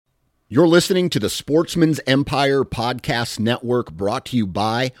You're listening to the Sportsman's Empire Podcast Network, brought to you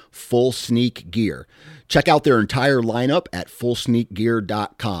by Full Sneak Gear. Check out their entire lineup at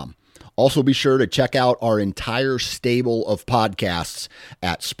fullsneakgear.com. Also be sure to check out our entire stable of podcasts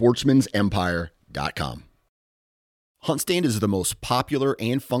at sportsmansempire.com. HuntStand is the most popular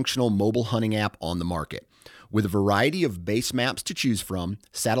and functional mobile hunting app on the market. With a variety of base maps to choose from,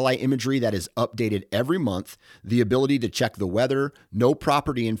 satellite imagery that is updated every month, the ability to check the weather, know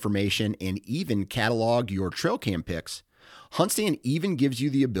property information, and even catalog your trail cam pics, HuntStand even gives you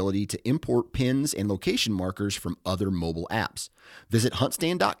the ability to import pins and location markers from other mobile apps. Visit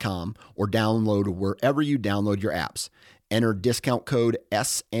huntstand.com or download wherever you download your apps. Enter discount code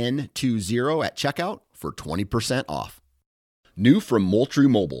SN20 at checkout for 20% off. New from Moultrie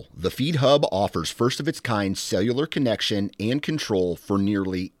Mobile, the Feed Hub offers first-of-its-kind cellular connection and control for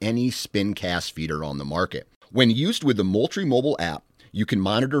nearly any spin cast feeder on the market. When used with the Moultrie Mobile app, you can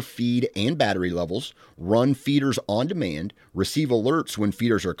monitor feed and battery levels, run feeders on demand, receive alerts when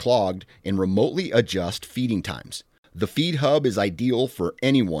feeders are clogged, and remotely adjust feeding times. The Feed Hub is ideal for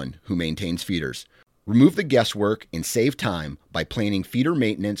anyone who maintains feeders. Remove the guesswork and save time by planning feeder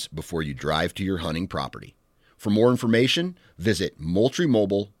maintenance before you drive to your hunting property. For more information, visit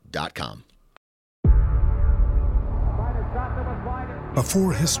MoultrieMobile.com.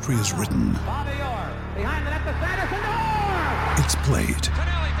 Before history is written, it's played.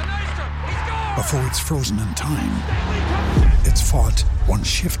 Before it's frozen in time, it's fought one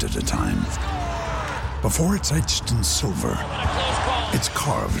shift at a time. Before it's etched in silver, it's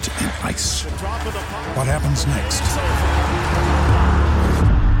carved in ice. What happens next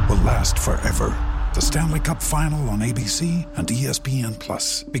will last forever. The Stanley Cup Final on ABC and ESPN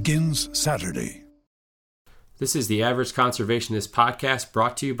Plus begins Saturday. This is the Average Conservationist podcast,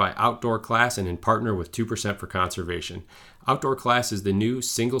 brought to you by Outdoor Class and in partner with 2% for Conservation. Outdoor Class is the new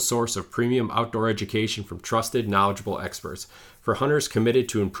single source of premium outdoor education from trusted, knowledgeable experts. For hunters committed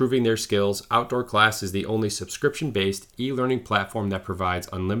to improving their skills, Outdoor Class is the only subscription-based e-learning platform that provides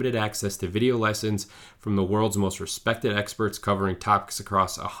unlimited access to video lessons from the world's most respected experts covering topics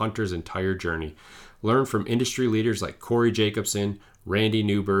across a hunter's entire journey. Learn from industry leaders like Corey Jacobson, Randy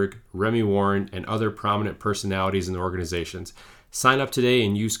Newberg, Remy Warren, and other prominent personalities in the organizations. Sign up today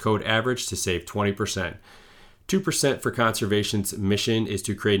and use code AVERAGE to save 20%. 2% for Conservation's mission is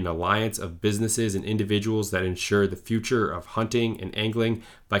to create an alliance of businesses and individuals that ensure the future of hunting and angling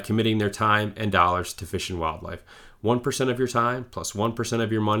by committing their time and dollars to fish and wildlife. 1% of your time plus 1%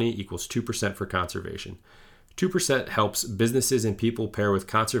 of your money equals 2% for conservation. 2% helps businesses and people pair with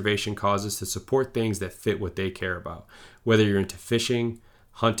conservation causes to support things that fit what they care about. Whether you're into fishing,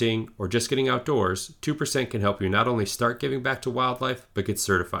 hunting, or just getting outdoors, 2% can help you not only start giving back to wildlife, but get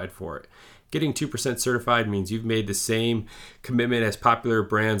certified for it. Getting 2% certified means you've made the same commitment as popular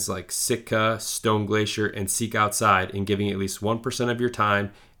brands like Sitka, Stone Glacier, and Seek Outside in giving at least 1% of your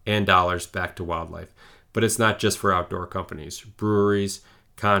time and dollars back to wildlife. But it's not just for outdoor companies. Breweries,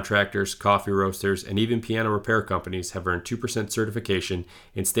 contractors, coffee roasters, and even piano repair companies have earned 2% certification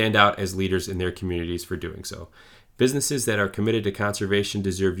and stand out as leaders in their communities for doing so. Businesses that are committed to conservation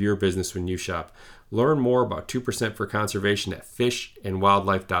deserve your business when you shop. Learn more about 2% for Conservation at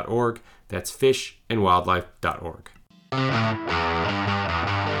fishandwildlife.org. That's fishandwildlife.org.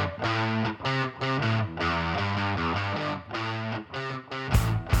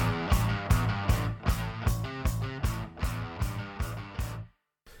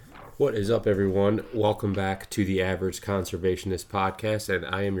 What is up, everyone? Welcome back to the Average Conservationist podcast, and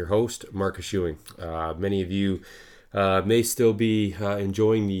I am your host, Marcus Ewing. Many of you may still be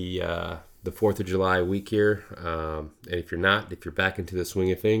enjoying the 4th of July week here, and if you're not, if you're back into the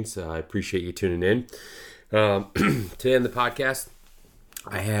swing of things, I appreciate you tuning in. Today on the podcast,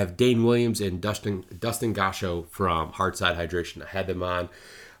 I have Dane Williams and Dustin Gasho from Hardside Hydration. I had them on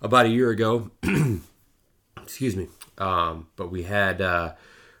about a year ago. Excuse me. But we had a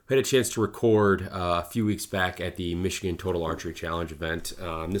chance to record a few weeks back at the Michigan Total Archery Challenge event.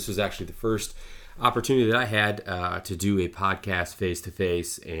 This was actually the first opportunity that I had to do a podcast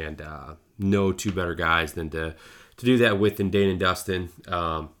face-to-face, and no two better guys than to do that with than Dane and Dustin.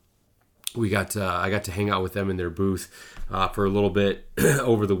 I got to hang out with them in their booth for a little bit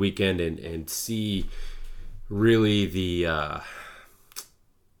over the weekend and see really the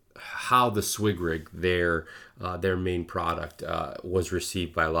how the Swig Rig, their main product, was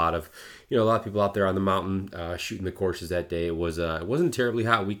received by a lot of people out there on the mountain shooting the courses that day. It wasn't a terribly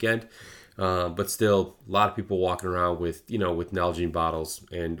hot weekend, but still a lot of people walking around with Nalgene bottles,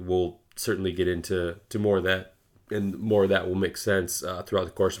 and we'll certainly get into more of that, and more of that will make sense throughout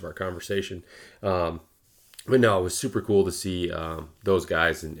the course of our conversation. But no, it was super cool to see those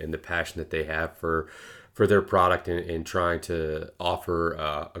guys and the passion that they have for their product and trying to offer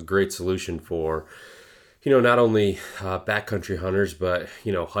a great solution for, not only backcountry hunters, but,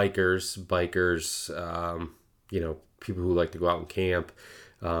 hikers, bikers, people who like to go out and camp.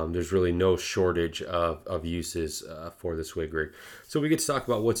 There's really no shortage of uses for the Swig rig. So we get to talk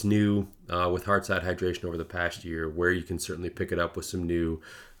about what's new with Hardside Hydration over the past year, where you can certainly pick it up with some new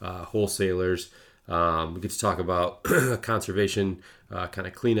wholesalers. We get to talk about a conservation kind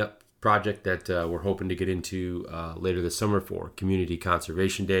of cleanup project that we're hoping to get into later this summer for Community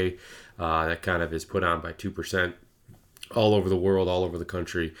Conservation Day. That kind of is put on by 2% all over the world, all over the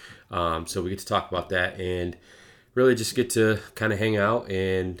country. So we get to talk about that and really just get to kind of hang out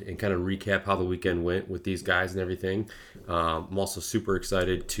and kind of recap how the weekend went with these guys and everything. I'm also super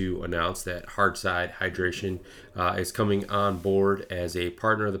excited to announce that Hardside Hydration is coming on board as a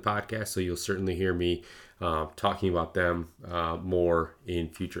partner of the podcast. So you'll certainly hear me talking about them more in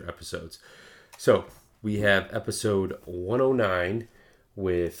future episodes. So we have episode 109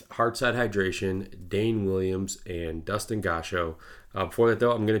 with Hardside Hydration, Dane Williams, and Dustin Gasho. Before that,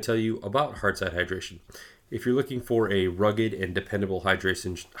 though, I'm going to tell you about Hardside Hydration. If you're looking for a rugged and dependable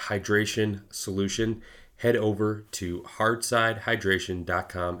hydration solution, head over to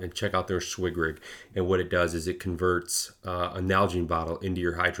hardsidehydration.com and check out their Swig rig. And what it does is it converts a Nalgene bottle into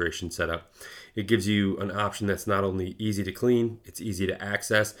your hydration setup. It gives you an option that's not only easy to clean, it's easy to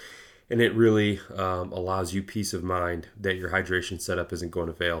access, and it really allows you peace of mind that your hydration setup isn't going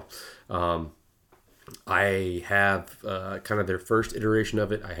to fail. I have kind of their first iteration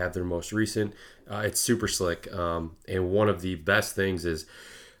of it. I have their most recent. It's super slick. And one of the best things is,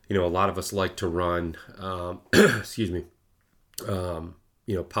 a lot of us like to run,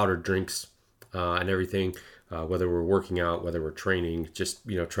 powdered drinks and everything, whether we're working out, whether we're training, just,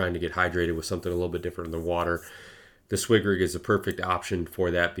 trying to get hydrated with something a little bit different than the water. The Swig rig is a perfect option for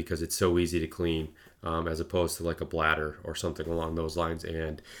that because it's so easy to clean as opposed to like a bladder or something along those lines.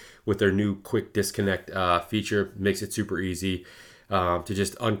 And with their new quick disconnect feature, makes it super easy to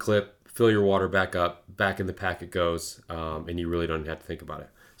just unclip, fill your water back up, back in the pack it goes, and you really don't have to think about it.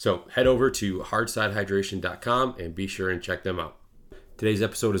 So head over to hardsidehydration.com and be sure and check them out. Today's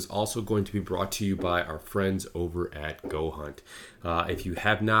episode is also going to be brought to you by our friends over at Go Hunt. If you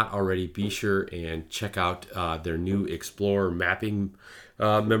have not already, be sure and check out their new Explorer mapping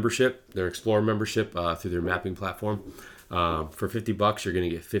membership, their Explorer membership through their mapping platform. For $50, you're going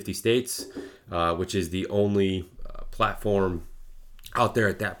to get 50 states, which is the only platform out there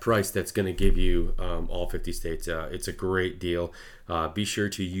at that price that's going to give you all 50 states. It's a great deal. Be sure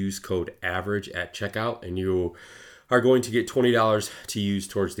to use code AVERAGE at checkout, and you are going to get $20 to use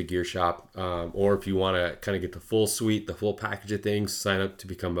towards the gear shop. Or if you want to kind of get the full suite, the full package of things, sign up to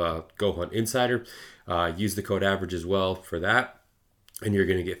become a Go Hunt Insider. Use the code AVERAGE as well for that. And you're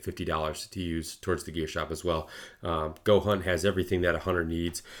going to get $50 to use towards the gear shop as well. Go Hunt has everything that a hunter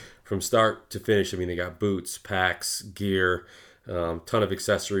needs from start to finish. I mean, they got boots, packs, gear, ton of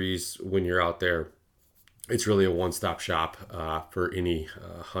accessories when you're out there. It's really a one-stop shop for any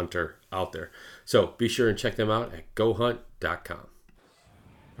hunter out there. So be sure and check them out at gohunt.com.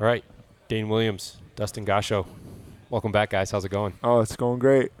 All right, Dane Williams, Dustin Gasho. Welcome back, guys. How's it going? Oh, it's going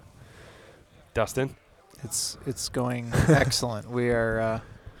great. Dustin? It's going excellent. We are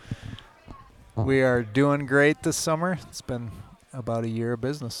doing great this summer. It's been about a year of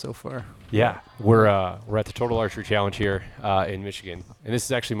business so far. Yeah, we're at the Total Archery Challenge here in Michigan, and this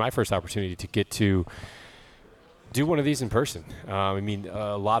is actually my first opportunity to get to do one of these in person. I mean,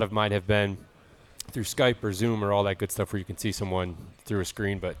 a lot of mine have been through Skype or Zoom or all that good stuff where you can see someone through a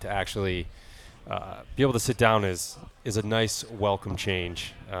screen, but to actually be able to sit down is a nice welcome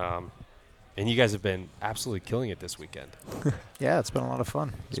change. And you guys have been absolutely killing it this weekend. Yeah, it's been a lot of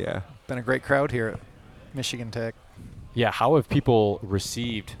fun. It's been a great crowd here at Michigan Tech. Yeah, how have people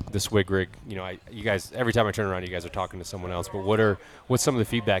received the Swig rig? You guys, every time I turn around, you guys are talking to someone else. But what's some of the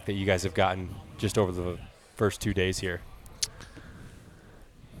feedback that you guys have gotten just over the first 2 days here?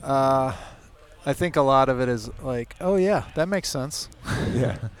 I think a lot of it is like, oh yeah, that makes sense.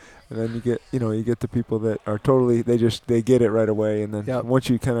 Yeah. And then you get the people that are totally, they get it right away. And then once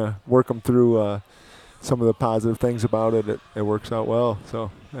you kind of work them through some of the positive things about it, it works out well. So,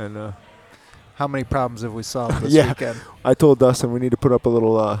 and how many problems have we solved this weekend? I told Dustin we need to put up a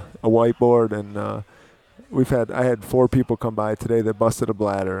little a whiteboard, and I had 4 people come by today that busted a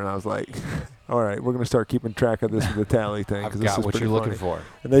bladder, and I was like, all right, we're going to start keeping track of this with the tally thing. I've this got is what you're funny. looking for.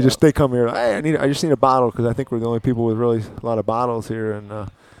 And they come here, hey, I just need a bottle, because I think we're the only people with really a lot of bottles here. And I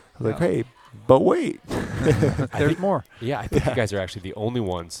was like, hey, But wait. There's more. Yeah, I think you guys are actually the only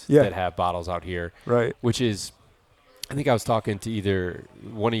ones Yeah. that have bottles out here. Right. Which is, I think I was talking to either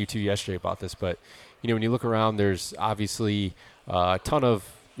one of you two yesterday about this, but, when you look around, there's obviously a ton of,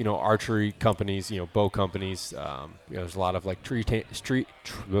 archery companies, bow companies. There's a lot of like tree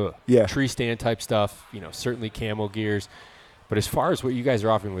stand type stuff, certainly camo gears. But as far as what you guys are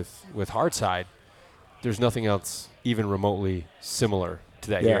offering with Hardside, there's nothing else even remotely similar to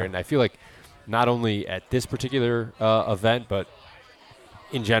that here. And I feel like not only at this particular event, but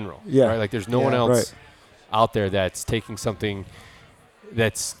in general. Yeah. Right? Like there's no one else out there that's taking something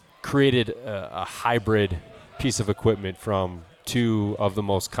that's created a hybrid piece of equipment from two of the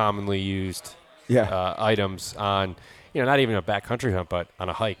most commonly used items on, not even a backcountry hunt, but on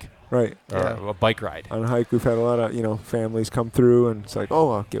a hike. Right. Or a bike ride. On a hike, we've had a lot of, families come through, and it's like,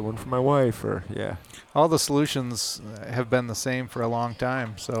 oh, I'll get one for my wife, or, All the solutions have been the same for a long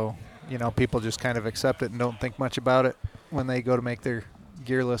time, so, people just kind of accept it and don't think much about it when they go to make their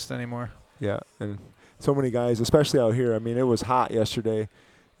gear list anymore. Yeah, and so many guys, especially out here, I mean, it was hot yesterday,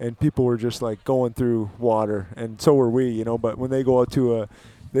 and people were just like going through water, and so were we, but when they go out to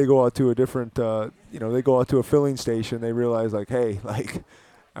a different, they go out to a filling station, they realize like, hey, like,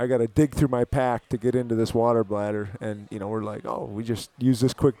 I got to dig through my pack to get into this water bladder. And, we're like, oh, we just use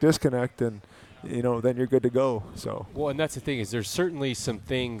this quick disconnect and, then you're good to go. So. Well, and that's the thing is there's certainly some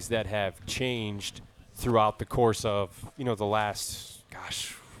things that have changed throughout the course of, the last,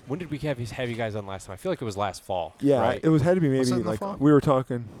 when did we have you guys on last time? I feel like it was last fall. Yeah, right? it had to be maybe like fall? we were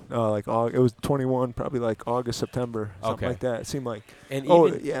talking it was 21, probably like August, September, something like that. It seemed like. And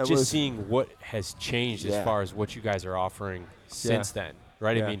even just seeing what has changed as far as what you guys are offering since then,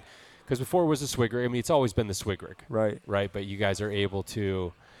 right? Yeah. I mean, because before it was the Swig rig. I mean, it's always been the Swig rig. Right. But you guys are able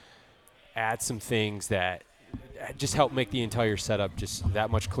to add some things that just help make the entire setup just that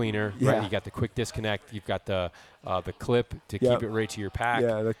much cleaner. Yeah. Right? You got the quick disconnect. You've got the clip to keep it right to your pack.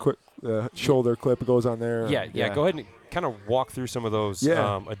 Yeah, the quick shoulder clip goes on there. Yeah. Go ahead and kind of walk through some of those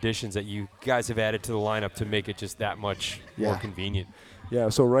additions that you guys have added to the lineup to make it just that much more convenient. Yeah,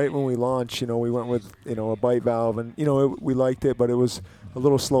 so right when we launched, we went with, a bite valve, and, we liked it, but it was a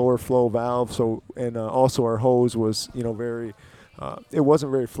little slower flow valve. So, and also our hose was, very, it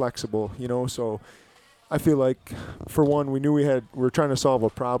wasn't very flexible, so I feel like, for one, we knew we're trying to solve a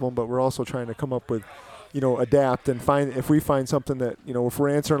problem, but we're also trying to come up with, adapt and if we find something that, if we're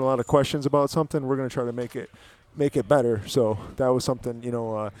answering a lot of questions about something, we're going to try to make it better. So that was something,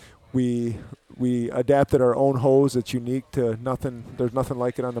 we adapted our own hose. It's unique to nothing. There's nothing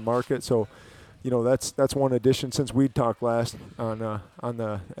like it on the market. So, that's one addition since we talked last on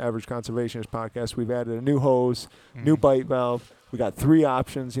the Average Conservationist podcast. We've added a new hose, new bite valve. We got 3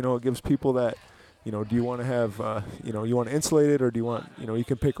 options. It gives people that, do you want to have, you want to insulate it, or do you want, you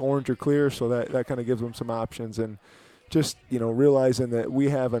can pick orange or clear. So that kind of gives them some options, and just, realizing that we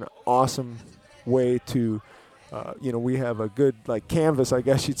have an awesome way to, we have a good like canvas, I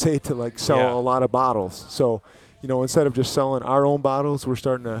guess you'd say, to like sell a lot of bottles. So, instead of just selling our own bottles,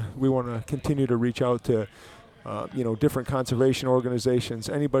 we want to continue to reach out to, different conservation organizations,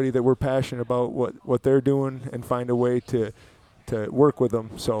 anybody that we're passionate about what they're doing, and find a way to work with them.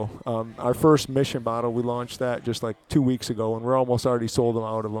 So our first Mission bottle, we launched that just like 2 weeks ago, and we're almost already sold them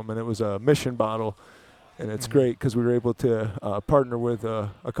out of them. And it was a Mission bottle. And it's great because we were able to partner with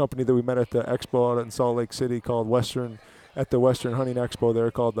a company that we met at the expo out in Salt Lake City called at the Western Hunting Expo.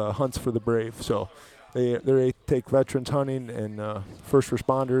 They're called the Hunts for the Brave. So they take veterans hunting and first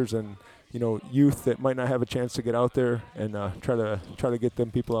responders and youth that might not have a chance to get out there, and try to get them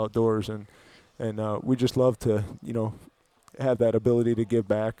people outdoors. And we just love to have that ability to give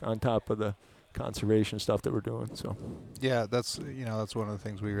back on top of the conservation stuff that we're doing. So that's one of the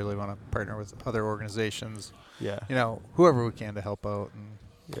things we really want to partner with other organizations, yeah, whoever we can to help out.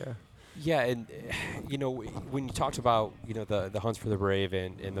 And and when you talked about the Hunts for the Brave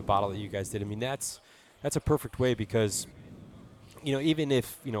and the bottle that you guys did, I mean that's a perfect way, because even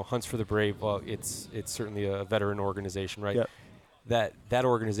if Hunts for the Brave, well, it's certainly a veteran organization, right? Yep. That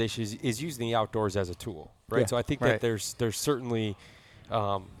organization is using the outdoors as a tool, right? Yeah. So I think that there's certainly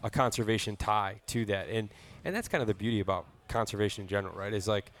a conservation tie to that, and that's kind of the beauty about conservation in general, right? Is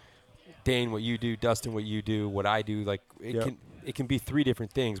like, Dane, what you do, Dustin, what you do, what I do, like it can be 3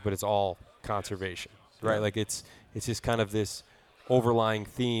 different things, but it's all conservation, right? Like it's just kind of this overlying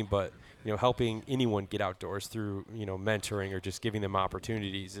theme, but helping anyone get outdoors through mentoring or just giving them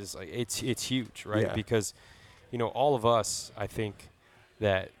opportunities is like it's huge, right? Yeah. Because all of us, I think,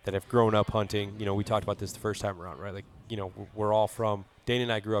 that have grown up hunting, we talked about this the first time around, right? Like, we're all from, Dane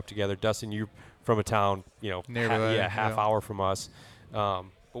and I grew up together. Dustin, you're from a town, half hour from us. But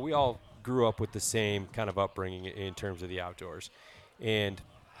we all grew up with the same kind of upbringing in terms of the outdoors. And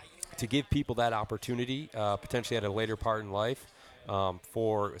to give people that opportunity, potentially at a later part in life,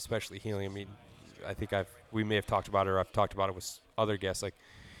 for especially healing. I mean, I think we may have talked about it, or I've talked about it with other guests, like,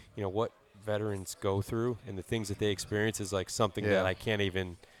 what veterans go through and the things that they experience is like something that I can't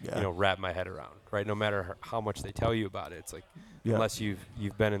even, wrap my head around, right? No matter how much they tell you about it. It's like, unless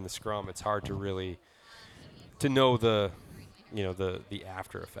you've been in the scrum, it's hard to really, to know the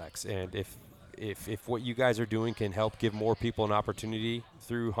after effects. And if what you guys are doing can help give more people an opportunity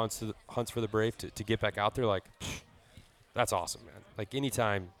through Hunts for the Brave to get back out there, like, that's awesome, man. Like,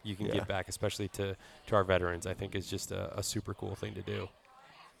 anytime you can give back, especially to our veterans, I think is just a super cool thing to do.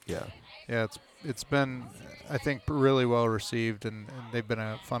 Yeah, it's been, I think, really well received, and they've been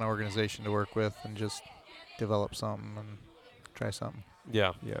a fun organization to work with and just develop something and try something.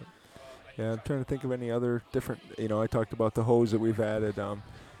 Yeah, I'm trying to think of any other different, I talked about the hose that we've added, a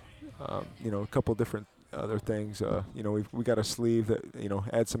couple different other things. We got a sleeve that,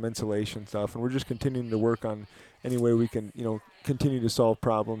 adds some insulation stuff, and we're just continuing to work on any way we can, continue to solve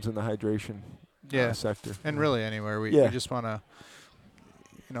problems in the hydration sector. And really anywhere. We just want to,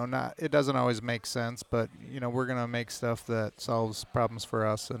 it doesn't always make sense, but, we're going to make stuff that solves problems for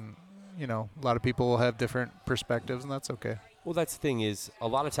us. And, a lot of people will have different perspectives, and that's okay. Well, that's the thing is, a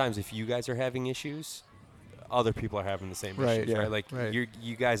lot of times if you guys are having issues, other people are having the same issues, right? Like,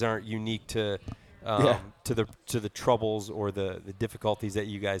 you guys aren't unique to the troubles or the difficulties that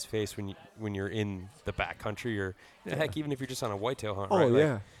you guys face when you're in the backcountry, or heck, even if you're just on a whitetail hunt. Oh,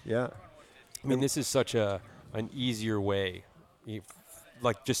 right? I mean, this is such an easier way.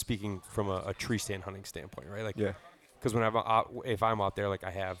 Like, just speaking from a tree stand hunting standpoint, right? Like, because if I'm out there, like,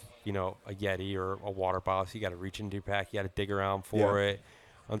 I have, a Yeti or a water bottle, so you got to reach into your pack, you got to dig around for it,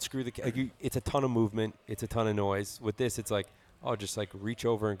 unscrew it's a ton of movement, it's a ton of noise. With this, it's like, just like reach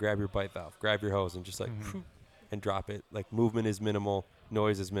over and grab your bite valve, grab your hose, and just like and drop it. Like, movement is minimal,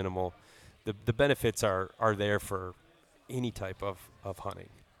 noise is minimal. The benefits are there for any type of hunting.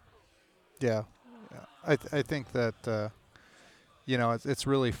 Yeah, I think that it's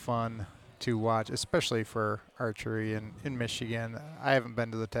really fun to watch, especially for archery in Michigan. I haven't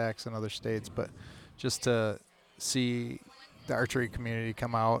been to the tax in other states, but just to see the archery community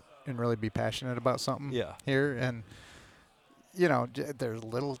come out and really be passionate about something here. And, there's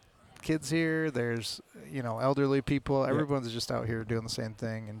little kids here, there's, elderly people. Everyone's just out here doing the same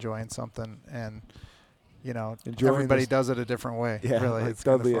thing, enjoying something. And, everybody does it a different way. Yeah, really. It's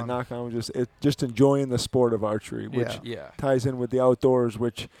Dudley at Knock On, just enjoying the sport of archery, which ties in with the outdoors,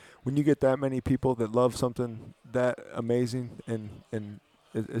 which when you get that many people that love something that amazing, and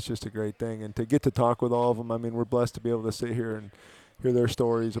it's just a great thing. And to get to talk with all of them, I mean, we're blessed to be able to sit here and hear their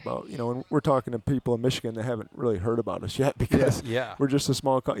stories about, and we're talking to people in Michigan that haven't really heard about us yet because we're just a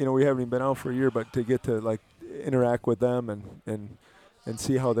small, we haven't even been out for a year, but to get to, like, interact with them and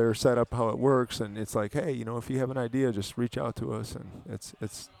see how they're set up, how it works. And it's like, hey, if you have an idea, just reach out to us. And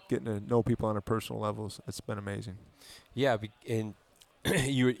it's getting to know people on a personal level. It's been amazing. Yeah, and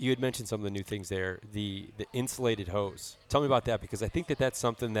you had mentioned some of the new things there, the insulated hose. Tell me about that, because I think that's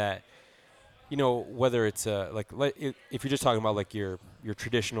something that, whether it's if you're just talking about like your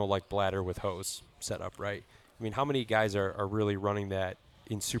traditional like bladder with hose setup, right? I mean, how many guys are really running that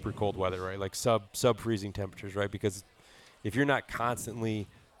in super cold weather, right? Like sub freezing temperatures, right? Because if you're not constantly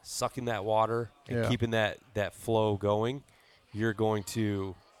sucking that water and keeping that flow going, you're going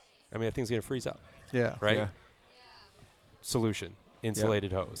to, that thing's going to freeze up. Yeah. Right? Yeah. Solution,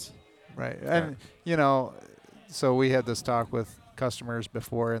 insulated hose. Right. And, so we had this talk with customers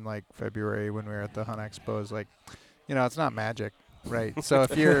before in like February when we were at the Hunt Expo. It's like, it's not magic. Right. So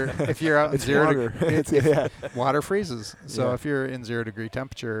if you're out in water freezes. So if you're in 0 degree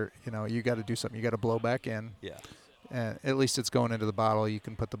temperature, you got to do something. You got to blow back in. Yeah. And at least it's going into the bottle. You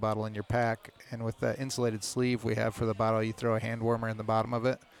can put the bottle in your pack, and with that insulated sleeve we have for the bottle, you throw a hand warmer in the bottom of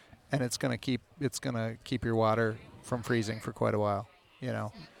it, and it's gonna keep your water from freezing for quite a while.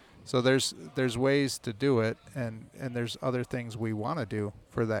 So there's ways to do it, and there's other things we want to do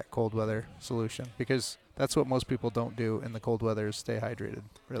for that cold weather solution, because that's what most people don't do in the cold weather is stay hydrated.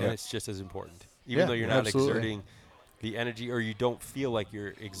 Really, and it's just as important, even though you're not exerting the energy, or you don't feel like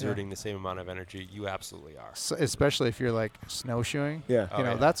you're exerting the same amount of energy. You absolutely are. So especially if you're like snowshoeing.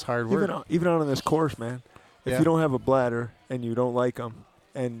 That's hard work. Even on this course, man. If you don't have a bladder and you don't like them,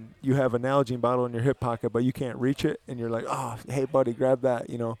 and you have a Nalgene bottle in your hip pocket, but you can't reach it, and you're like, oh, hey, buddy, grab that,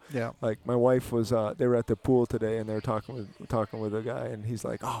 Yeah. Like my wife was, they were at the pool today, and they were talking with a guy, and he's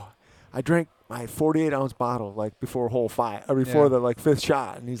like, oh, I drank my 48-ounce bottle like before hole 5, or before the like 5th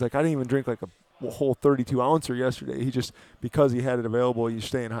shot, and he's like, I didn't even drink like whole 32 ouncer yesterday. He just, because he had it available, you're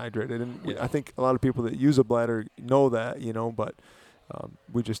staying hydrated. And I think a lot of people that use a bladder know that, but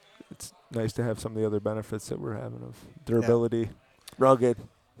it's nice to have some of the other benefits that we're having of durability, rugged.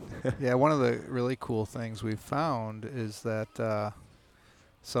 Yeah, one of the really cool things we've found is that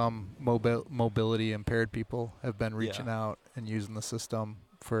some mobility impaired people have been reaching out and using the system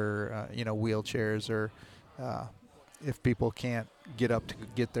for wheelchairs, or if people can't get up to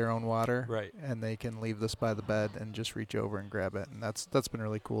get their own water, right, and they can leave this by the bed and just reach over and grab it. And that's been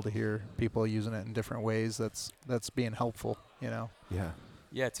really cool to hear people using it in different ways. That's being helpful, Yeah,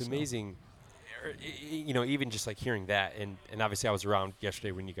 it's amazing. Even just like hearing that, and obviously I was around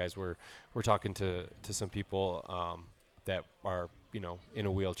yesterday when you guys were talking to some people that are in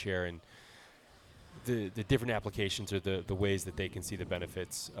a wheelchair, and the different applications or the ways that they can see the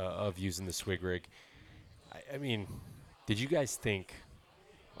benefits of using the Swig rig. I mean, did you guys think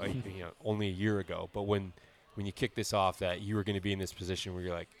only a year ago, but when you kicked this off, that you were going to be in this position where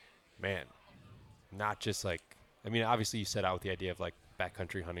you're like, man, not just like, I mean, obviously you set out with the idea of like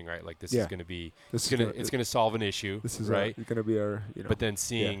backcountry hunting, right? Like this is going to be, it's going to solve an issue. This is right. Going to be our, But then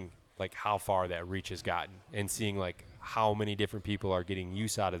seeing like how far that reach has gotten, and seeing like how many different people are getting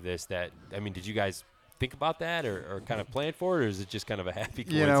use out of this. That, I mean, did you guys think about that or kind of plan for it, or is it just kind of a happy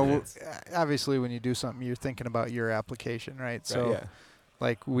coincidence? Obviously when you do something, you're thinking about your application, right? So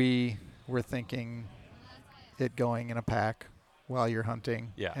like we were thinking it going in a pack while you're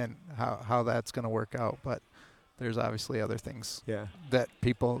hunting, and how that's going to work out. But there's obviously other things that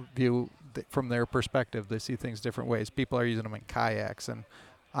people view from their perspective. They see things different ways. People are using them in kayaks and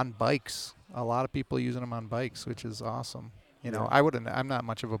on bikes. A lot of people using them on bikes, which is awesome. I'm not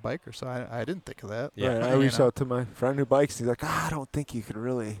much of a biker, so I didn't think of that. Yeah, I reached out to my friend who bikes. He's like, I don't think you could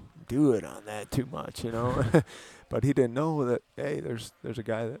really do it on that too much, But he didn't know that, hey, there's a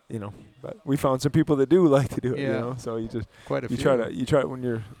guy that, But we found some people that do like to do it, So you just you try when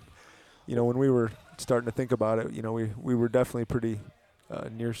you're, when we were starting to think about it, we were definitely pretty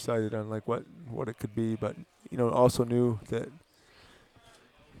nearsighted on like what it could be, but also knew that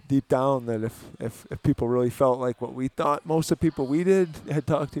deep down that if people really felt like what we thought most of the people we had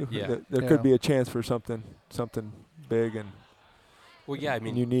talked to, that there could be a chance for something big and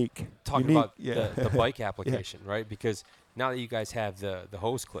unique. Talking about the bike application, right? Because now that you guys have the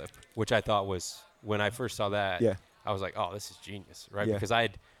hose clip, which I thought was, when I first saw that, I was like, oh, this is genius, right? Because I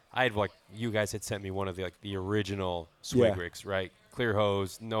had like, you guys had sent me one of the original Swig rigs, right? Clear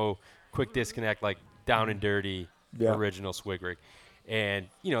hose, no quick disconnect, like down and dirty original Swig rig. And,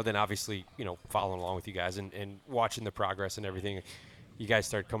 then obviously, following along with you guys and watching the progress and everything, you guys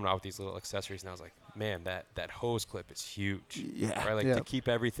started coming out with these little accessories. And I was like, man, that hose clip is huge. Yeah. Right? Like to keep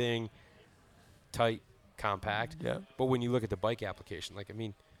everything tight, compact. Yeah. But when you look at the bike application, like, I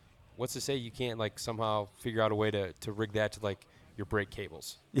mean, what's to say you can't, like, somehow figure out a way to rig that to, like, your brake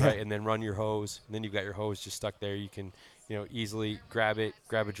cables, right? And then run your hose. And then you've got your hose just stuck there. You can, easily grab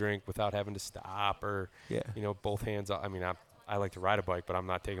a drink without having to stop or, both hands off. I mean, I like to ride a bike, but I'm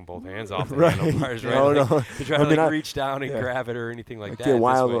not taking both hands off the handlebars, right? No. To try to reach down and grab it or anything like that. Get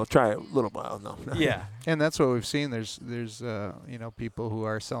wild, we'll try it a little while, no. Yeah. And that's what we've seen. There's people who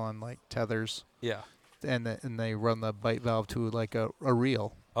are selling like tethers. Yeah. And they run the bite valve to like a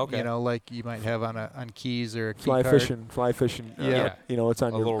reel. Okay. Like you might have on kkeys or a key fly card. fishing. It's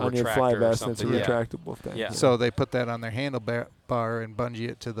on your fly vest, and it's a retractable thing. Yeah. So they put that on their handlebar and bungee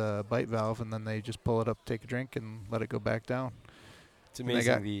it to the bite valve, and then they just pull it up, take a drink, and let it go back down. It's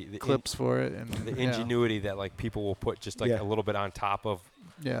amazing the clips for it and the ingenuity that like people will put just like a little bit on top of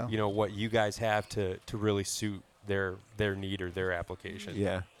what you guys have to really suit their need or their application.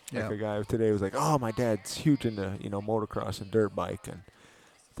 Yeah. Like a guy today was like, oh, my dad's huge into motocross and dirt bike, and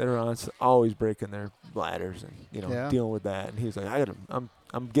they're always breaking their bladders and dealing with that. And he's like,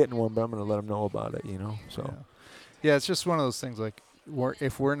 I'm getting one, but I'm going to let him know about it. So it's just one of those things like.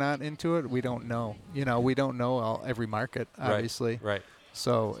 If we're not into it, we don't know. We don't know every market, obviously. Right.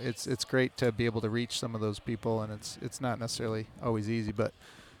 So it's great to be able to reach some of those people, and it's not necessarily always easy, but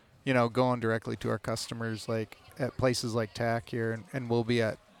going directly to our customers, like at places like TAC here, and we'll be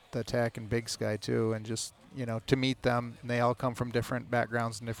at the TAC in Big Sky too, and just to meet them. And they all come from different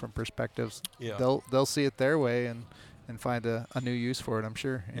backgrounds and different perspectives. Yeah. They'll see it their way and find a new use for it, I'm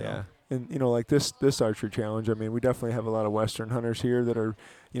sure. You know? And, like this archery challenge, I mean, we definitely have a lot of Western hunters here that are,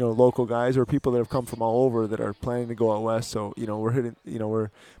 local guys or people that have come from all over that are planning to go out west. So, we're hitting,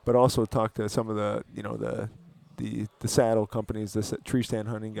 but also talk to some of the, the saddle companies, the tree stand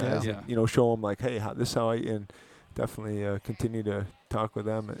hunting guys, and, show them like, hey, this is how and definitely continue to talk with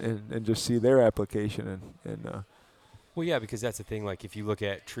them and just see their application and Well, yeah, because that's the thing. Like, if you look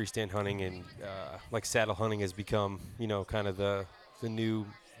at tree stand hunting and like saddle hunting has become, kind of the new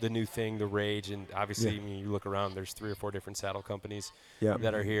thing, the rage. And obviously, I mean, you look around, there's 3 or 4 different saddle companies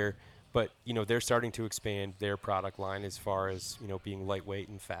that are here. But they're starting to expand their product line as far as being lightweight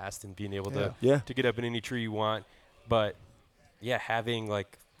and fast and being able to get up in any tree you want. But having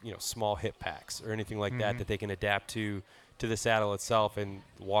like small hip packs or anything like that they can adapt to the saddle itself, and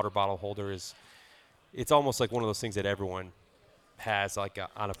the water bottle holder it's almost like one of those things that everyone has like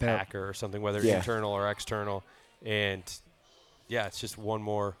on a pack or something, whether internal or external. And it's just one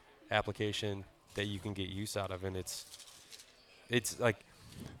more application that you can get use out of. And it's like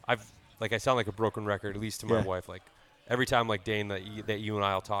I sound like a broken record, at least to my wife. Like every time like Dane that you and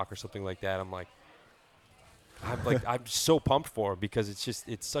I'll talk or something like that, I'm so pumped for it, because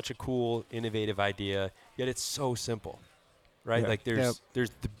it's such a cool, innovative idea, yet it's so simple. Right? Like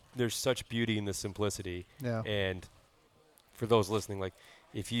there's such beauty in the simplicity. Yeah. And for those listening, like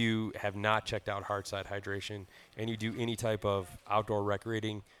if you have not checked out Hardside Hydration and you do any type of outdoor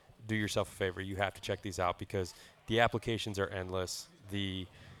recreating, do yourself a favor. You have to check these out, because the applications are endless. The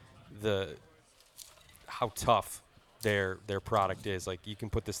how tough their product is. Like, you can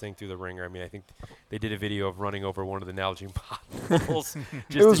put this thing through the ringer. I mean, I think they did a video of running over one of the Nalgene bottles.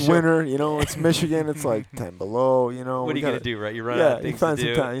 It was winter, it's Michigan. It's like 10 below, What are you going to do, right? You run out of things you find to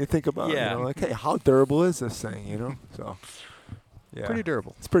do. some time. You think about, like, hey, how durable is this thing, So, pretty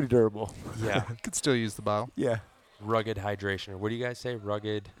durable. It's pretty durable. Yeah. Could still use the bottle. Yeah. Rugged hydration. Or what do you guys say?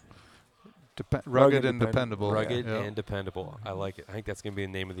 Rugged and dependable. Rugged and dependable. I like it. I think that's going to be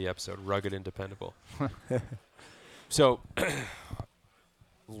the name of the episode. Rugged and dependable. So,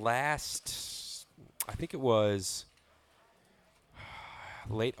 I think it was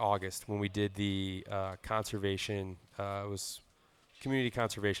late August when we did the conservation. It was Community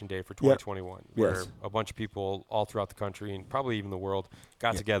Conservation Day for 2021, where a bunch of people all throughout the country and probably even the world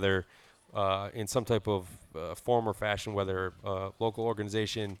got together in some type of form or fashion, whether local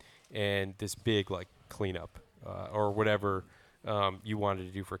organization and this big like cleanup or whatever you wanted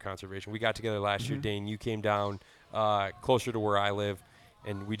to do for conservation. We got together last year. Dane, you came down closer to where I live,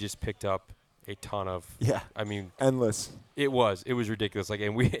 and we just picked up a ton of. I mean, endless. It was ridiculous. Like,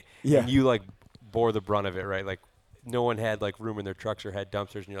 and and you like bore the brunt of it, right? Like, no one had like room in their trucks or had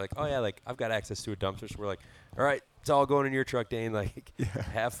dumpsters, and you're like, oh yeah, like I've got access to a dumpster. So we're like, all right, it's all going in your truck, Dane. Like,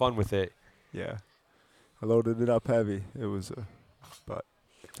 have fun with it. Yeah, I loaded it up heavy. It was but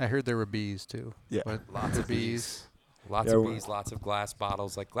I heard there were bees too. Yeah, but lots of bees. Lots of bees, lots of glass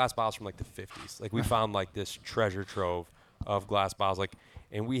bottles, like glass bottles from like the 50s. Like, we found like this treasure trove of glass bottles, like,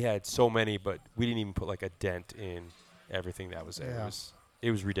 and we had so many, but we didn't even put like a dent in everything that was there.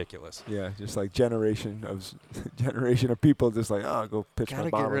 It was ridiculous. Yeah, just like generation of people just like, go pitch my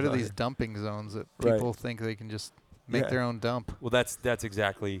bottles. Gotta get rid of these dumping zones that people think they can just make their own dump. Well, that's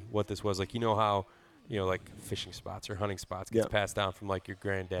exactly what this was. Like, how like fishing spots or hunting spots gets passed down from like your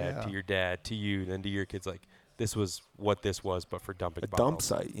granddad to your dad to you, then to your kids. Like, this was what this was, but for dumping bottles. Dump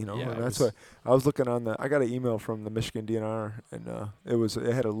site, and that's what I was looking on I got an email from the Michigan DNR, and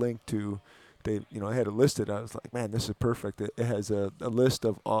it had a link to, I had it listed. I was like, man, this is perfect. It has a list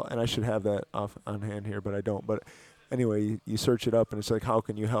of all, and I should have that on hand here, but I don't. But anyway, you search it up, and it's like, how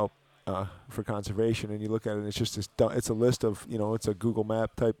can you help for conservation? And you look at it, and it's just it's a list of, it's a Google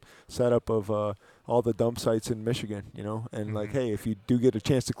Map type setup of all the dump sites in Michigan, and like, hey, if you do get a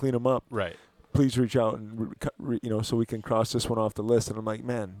chance to clean them up, right, please reach out and so we can cross this one off the list. And I'm like,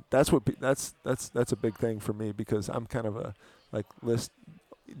 man, that's a big thing for me, because I'm kind of a like list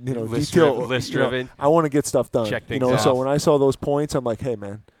driven. I want to get stuff done. Check things off. So when I saw those points, I'm like, hey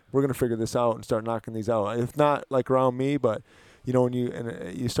man, we're gonna figure this out and start knocking these out. If not like around me, but when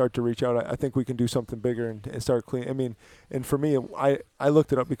you start to reach out, I think we can do something bigger and start clean. I mean, and for me, I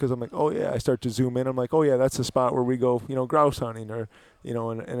looked it up because I'm like, oh yeah, I start to zoom in. I'm like, oh yeah, that's the spot where we go, grouse hunting, or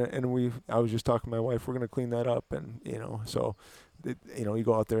I was just talking to my wife, we're gonna clean that up, and so, you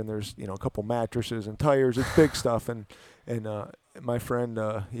go out there and there's a couple mattresses and tires, it's big stuff, and my friend,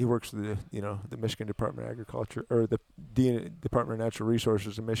 he works for the Michigan Department of Agriculture, or the Department of Natural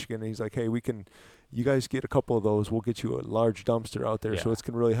Resources in Michigan, and he's like, hey, you guys get a couple of those, we'll get you a large dumpster out there, so it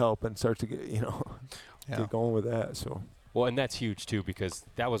can really help and start to get get going with that. So. Well, and that's huge too, because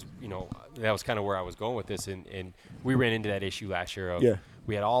that was kind of where I was going with this, and we ran into that issue last year of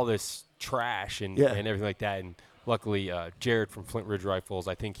we had all this trash and everything like that, and luckily Jared from Flint Ridge Rifles,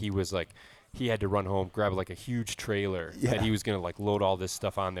 I think he was like, he had to run home, grab like a huge trailer that he was going to like load all this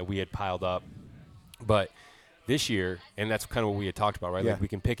stuff on that we had piled up. But this year, and that's kind of what we had talked about, right? Like, we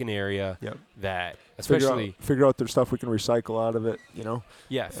can pick an area that, especially figure out there's stuff we can recycle out of it,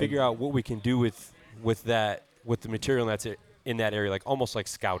 Yeah, figure out what we can do with that with the material that's in that area, like almost like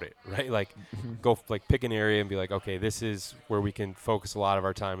scout it, right? Like go like pick an area and be like, okay, this is where we can focus a lot of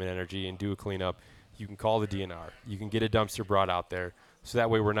our time and energy and do a cleanup. You can call the DNR. You can get a dumpster brought out there. So that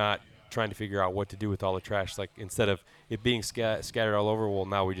way we're not trying to figure out what to do with all the trash. Like instead of it being scattered all over, well,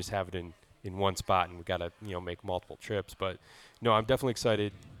 now we just have it in one spot and we got to, make multiple trips. But no, I'm definitely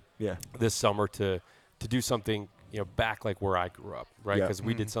excited this summer to do something, back like where I grew up, right? Because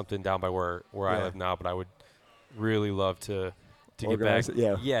we did something down by where I live now, but I would really love to get back.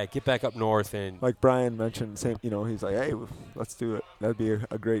 Get back up north. And like Brian mentioned, same. He's like, hey, let's do it. That'd be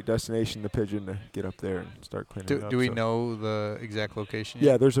a great destination, the Pigeon, to get up there and start cleaning up. Do we know the exact location?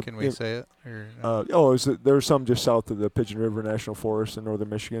 Yeah, there's a. Can we say it? Or no? There's some just south of the Pigeon River National Forest in northern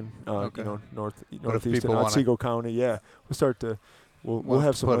Michigan. Okay. Northeast in Otsego County. Yeah, we'll start to. We'll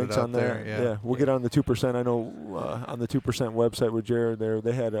have some links on there. Yeah, we'll get on the 2%. I know on the 2% website with Jared there,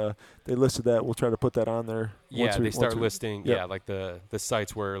 they listed that. We'll try to put that on there. Yeah, they start listing. Yeah, like the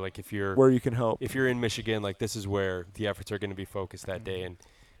sites where like where you can help. If you're in Michigan, like this is where the efforts are going to be focused that day. And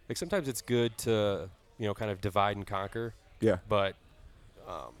like sometimes it's good to kind of divide and conquer. Yeah. But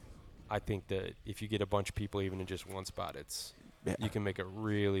I think that if you get a bunch of people even in just one spot, you can make a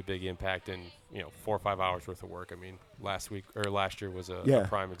really big impact in 4 or 5 hours worth of work. I mean, last year was a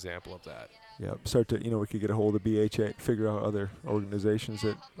prime example of that. Yeah, start to we could get a hold of BHA, figure out other organizations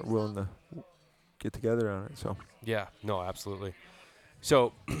that are willing to get together on it. So yeah, no, absolutely.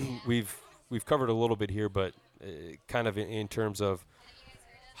 So we've covered a little bit here, but kind of in terms of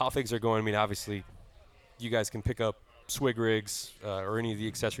how things are going. I mean, obviously, you guys can pick up swig rigs or any of the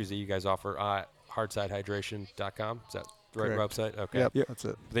accessories that you guys offer at hardsidehydration.com. Is that the right website? Okay. Yep, that's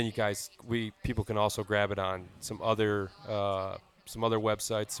it. Then you guys, people can also grab it on some other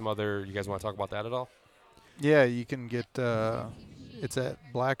websites, you guys want to talk about that at all? Yeah, you can get, it's at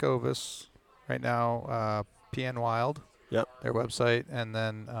Black Ovis right now, PN Wild. Yep. Their website. And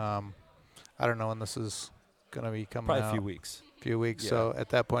then, I don't know when this is going to be coming Probably out. a few weeks. Yeah. So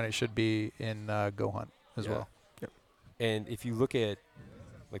at that point, it should be in Go Hunt as well. Yep. And if you look at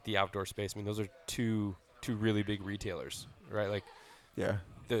like the outdoor space, I mean, those are two really big retailers, right? Like,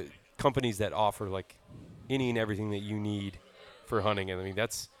 the companies that offer like any and everything that you need for hunting. And I mean,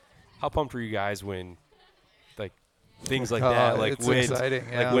 how pumped were you guys when like things like that, like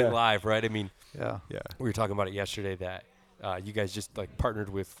went live, right? I mean, we were talking about it yesterday that you guys just like partnered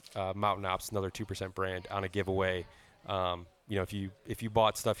with Mountain Ops, another 2% brand, on a giveaway. If you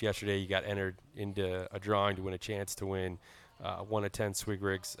bought stuff yesterday, you got entered into a drawing to win a chance to win 1 of 10 swig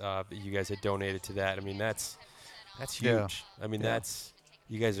rigs that you guys had donated to that. I mean, that's huge. I mean,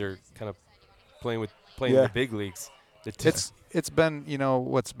 you guys are kind of playing in the big leagues. It's been,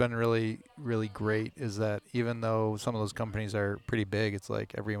 what's been really, really great is that even though some of those companies are pretty big, it's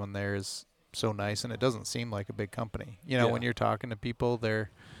like everyone there is so nice, and it doesn't seem like a big company. When you're talking to people, they're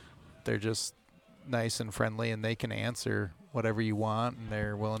just nice and friendly, and they can answer whatever you want, and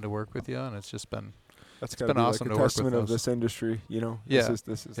they're willing to work with you, and it's just been That's got to be awesome like a to work testament with of this industry, Yeah.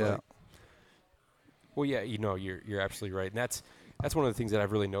 This is like. Well, yeah, you're absolutely right, and that's one of the things that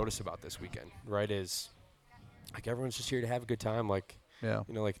I've really noticed about this weekend, right? Is like everyone's just here to have a good time. Like,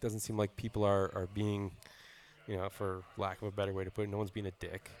 like it doesn't seem like people are being, for lack of a better way to put it, no one's being a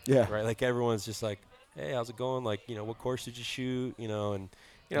dick. Yeah. Right. Like everyone's just like, hey, how's it going? Like, what course did you shoot?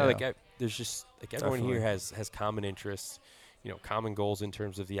 Like there's just like everyone here has common interests, common goals in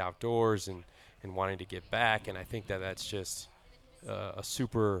terms of the outdoors and wanting to give back. And I think that's just a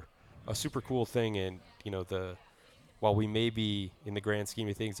super cool thing. And, while we may be in the grand scheme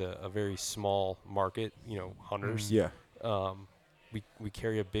of things, a very small market, hunters, we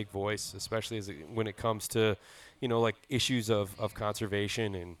carry a big voice, especially when it comes to, like issues of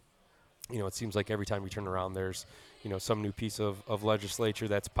conservation. And, it seems like every time we turn around, there's, some new piece of legislature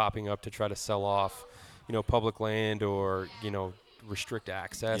that's popping up to try to sell off, public land or, restrict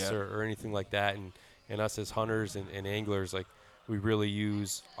access or anything like that. And us as hunters and anglers, like we really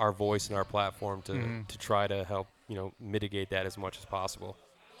use our voice and our platform to try to help, mitigate that as much as possible.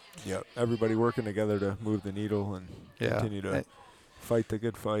 Yeah, everybody working together to move the needle and continue to fight the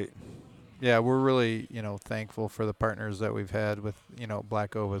good fight. Yeah, we're really, thankful for the partners that we've had with,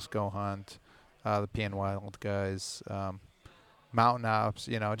 Black Ovis, Go Hunt, the PN Wild guys, Mountain Ops,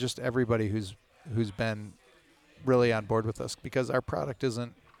 just everybody who's been really on board with us, because our product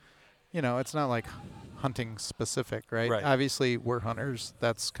isn't, it's not like hunting specific, right? Obviously, we're hunters.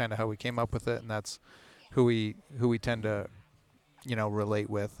 That's kind of how we came up with it, and that's who we tend to, relate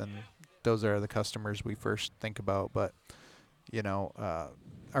with, and those are the customers we first think about. But,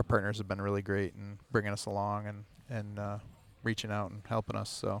 our partners have been really great in bringing us along and reaching out and helping us.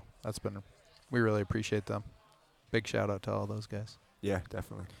 So we really appreciate them. big shout out to all those guys. Yeah,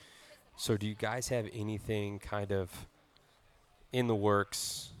 definitely. So do you guys have anything kind of in the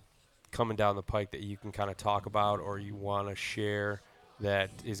works coming down the pike that you can kind of talk about or you want to share that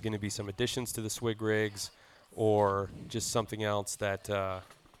is going to be some additions to the Swig rigs or just something else that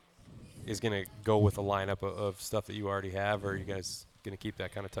is going to go with a lineup of stuff that you already have, or are you guys going to keep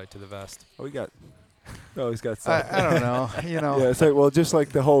that kind of tight to the vest? Oh, he's got stuff. I don't know. Yeah, it's like, well, just like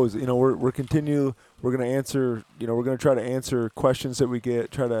the hose, we're going to answer, we're going to try to answer questions that we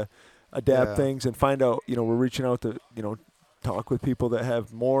get, try to adapt things and find out, we're reaching out to, talk with people that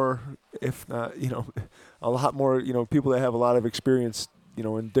have more, if not, a lot more, people that have a lot of experience,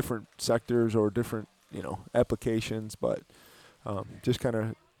 in different sectors or different, applications, but just kind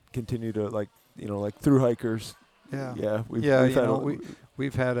of continue to like through hikers. Yeah.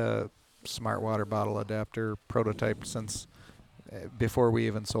 We've had a smart water bottle adapter prototype since before we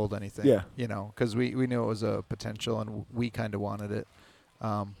even sold anything. Yeah. Because we knew it was a potential and we kind of wanted it.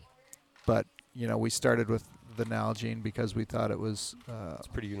 But, we started with the Nalgene because we thought it was It's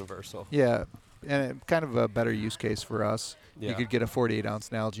pretty universal. Yeah, and kind of a better use case for us. Yeah. You could get a 48-ounce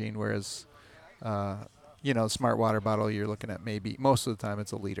Nalgene, whereas, smart water bottle, you're looking at maybe, most of the time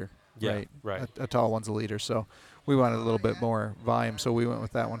it's a liter. Yeah, right. A tall one's a liter. So we wanted a little bit more volume, so we went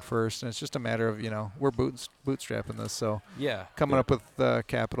with that one first. And it's just a matter of, we're bootstrapping this. So coming up with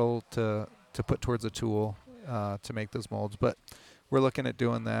capital to put towards a tool to make those molds. But we're looking at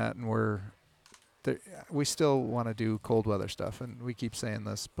doing that, and we still want to do cold weather stuff, and we keep saying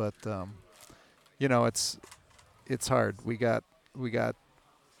this, but it's hard. We got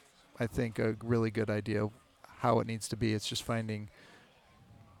I think a really good idea of how it needs to be. It's just finding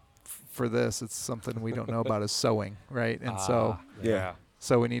for this. It's something we don't know about is sewing, right? And so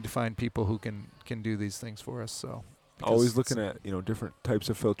we need to find people who can do these things for us. So always looking at different types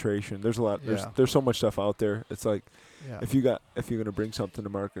of filtration. There's a lot. There's so much stuff out there. It's like if you're gonna bring something to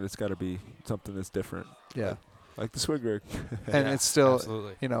market, it's got to be something that's different. Yeah, like the Swig rig. And it's still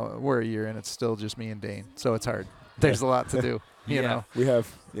absolutely. We're a year and it's still just me and Dane, so it's hard. There's a lot to do. You know, we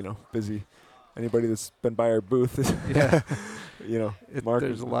have busy. Anybody that's been by our booth, there's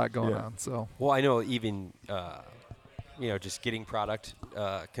a lot going on. So I know even. Just getting product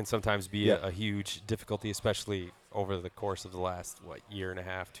can sometimes be a huge difficulty, especially over the course of the last, year and a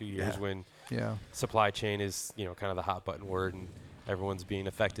half, 2 years when supply chain is, kind of the hot button word and everyone's being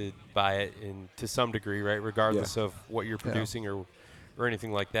affected by it to some degree, right, regardless of what you're producing or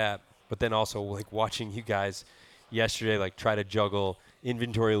anything like that. But then also, watching you guys yesterday, try to juggle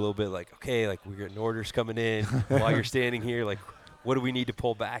inventory a little bit, we're getting orders coming in while you're standing here, what do we need to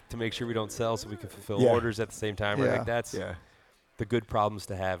pull back to make sure we don't sell so we can fulfill orders at the same time? Yeah. Right? That's the good problems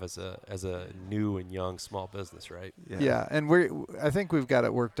to have as a new and young small business, right? Yeah, and I think we've got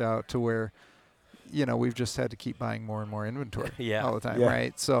it worked out to where, we've just had to keep buying more and more inventory all the time,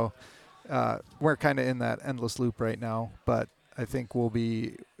 right? So we're kind of in that endless loop right now, but I think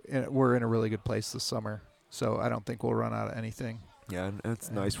we're in a really good place this summer. So I don't think we'll run out of anything. Yeah, and it's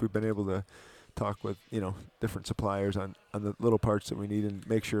nice. We've been able to talk with different suppliers on the little parts that we need and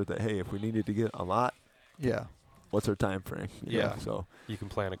make sure that, hey, if we needed to get a lot, what's our time frame? So you can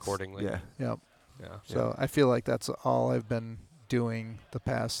plan accordingly. So I feel like that's all I've been doing the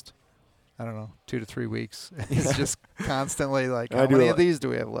past 2 to 3 weeks. It's just constantly how many of these do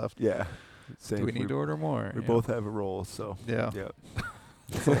we have left? Same. Do we need to order more? We both have a role, so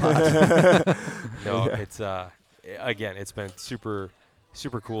It's a lot. No, it's again, it's been super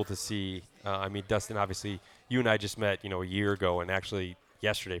cool to see. Dustin, obviously, you and I just met, a year ago, and actually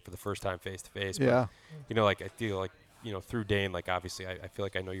yesterday for the first time face to face. Yeah. I feel like, through Dane, obviously, I feel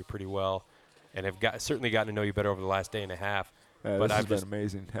like I know you pretty well, and have certainly gotten to know you better over the last day and a half. But this has been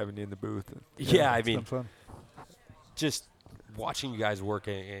amazing having you in the booth. It's been fun. Just watching you guys work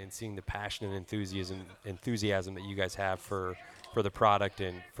and seeing the passion and enthusiasm that you guys have for the product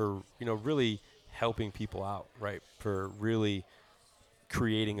and for really helping people out, right? For really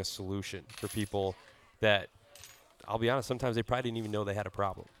creating a solution for people that, I'll be honest, sometimes they probably didn't even know they had a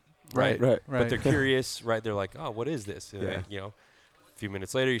problem. Right. But they're curious, right? They're like, oh, what is this? And then, a few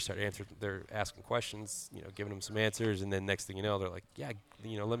minutes later, you start they're asking questions, giving them some answers, and then next thing you know, they're like,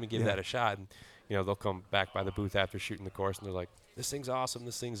 let me give that a shot. And, they'll come back by the booth after shooting the course, and they're like, this thing's awesome,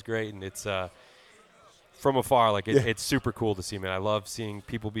 this thing's great. And it's, from afar, it's super cool to see, man. I love seeing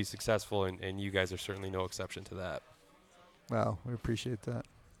people be successful, and you guys are certainly no exception to that. Wow, we appreciate that.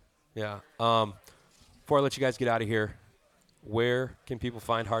 Yeah. Before I let you guys get out of here, where can people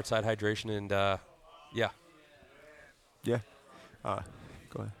find Heartside Hydration? And go ahead.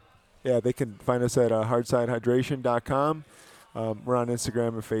 Yeah, they can find us at heartsidehydration.com. We're on Instagram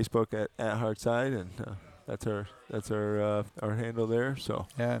and Facebook at Heartside, and That's our handle there. So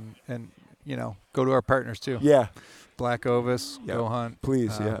and go to our partners too. Yeah. Black Ovis, Go Hunt,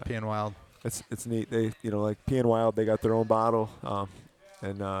 please, Pea and Wild. It's neat. They like Pea and Wild, they got their own bottle,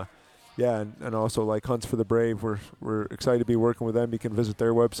 and also like Hunts for the Brave. We're excited to be working with them. You can visit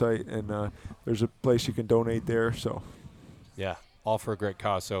their website, and there's a place you can donate there. So yeah, all for a great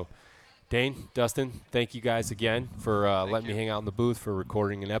cause. So Dane, Dustin, thank you guys again for letting me hang out in the booth for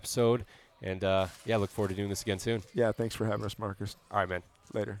recording an episode. And, look forward to doing this again soon. Yeah, thanks for having us, Marcus. All right, man.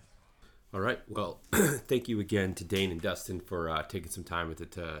 Later. All right. Well, thank you again to Dane and Dustin for taking some time at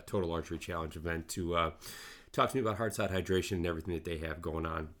the Total Archery Challenge event to talk to me about hard side hydration and everything that they have going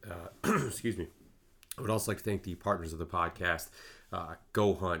on. Excuse me. I would also like to thank the partners of the podcast,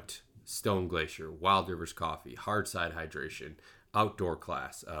 Go Hunt, Stone Glacier, Wild Rivers Coffee, Hard Side Hydration, Outdoor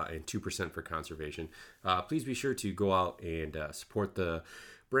Class, and 2% for Conservation. Please be sure to go out and support the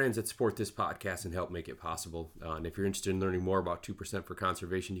brands that support this podcast and help make it possible. And if you're interested in learning more about 2% for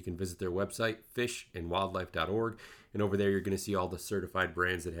Conservation, you can visit their website, fishandwildlife.org. And over there, you're going to see all the certified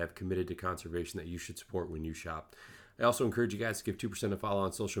brands that have committed to conservation that you should support when you shop. I also encourage you guys to give 2% a follow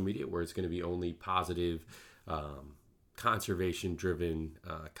on social media, where it's going to be only positive, conservation-driven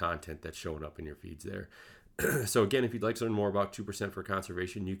content that's showing up in your feeds there. So again, if you'd like to learn more about 2% for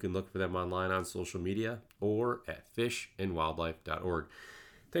Conservation, you can look for them online on social media or at fishandwildlife.org.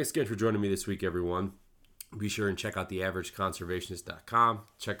 Thanks again for joining me this week, everyone. Be sure and check out theaverageconservationist.com.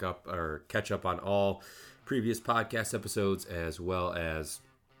 Catch up on all previous podcast episodes, as well as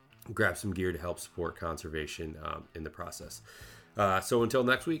grab some gear to help support conservation in the process. So until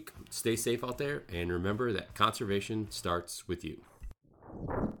next week, stay safe out there, and remember that conservation starts with you.